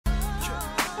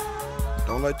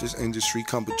Don't let this industry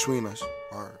come between us.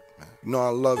 Alright, man. You know I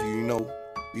love you, you know.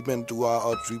 We've been through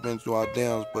our ups, we've been through our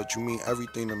downs, but you mean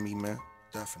everything to me, man.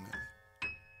 Definitely.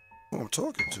 Who I'm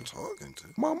talking to?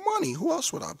 My money. Who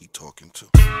else would I be talking to?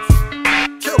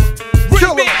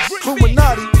 Killer,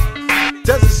 Illuminati,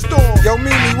 Desert Storm. Yo,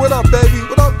 Mimi, what up, baby?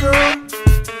 What up, girl?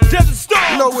 Desert Storm.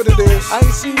 You know what it is. I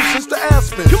ain't seen you since the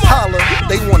Aspen. Holla,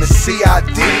 they want a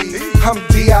CID. I'm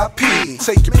DIP.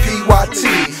 Take your PYT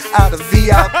out of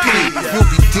VIP. You'll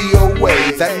be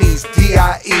DOA. That means DIE.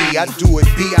 I do it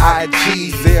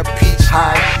BIG. They're peach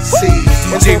high C.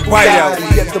 And then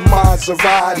Bugatti at the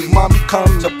Maserati. Mommy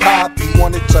come to Poppy.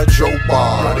 Wanna touch your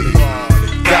body.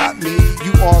 Got me,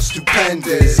 you on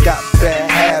stupendous. Got bad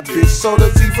habits, so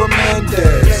does Eva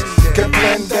Mendes. Can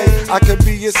blend I could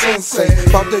be your sensei.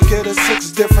 About to get her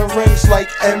 6 different rings like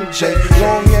MJ.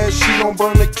 Long as she don't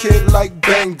burn a kid like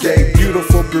Bengay.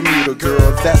 Beautiful Bermuda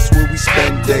girl, that's where we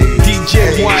spend days.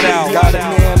 DJ White out. Got a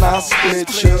man, I'll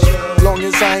split you. Long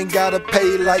as I ain't gotta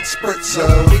pay like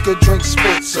Spritzer. We could drink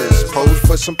spritzers, pose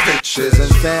for some pictures,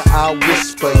 and then I'll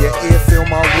whisper your ear, feel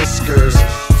my whiskers.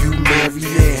 You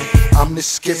Marianne, I'm the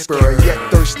skipper,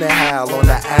 yet thirsty howl on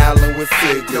the island with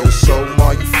figures. So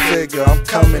ma, you figure I'm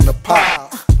coming to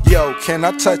pop. Yo, can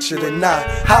I touch it or not?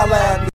 Holla at me.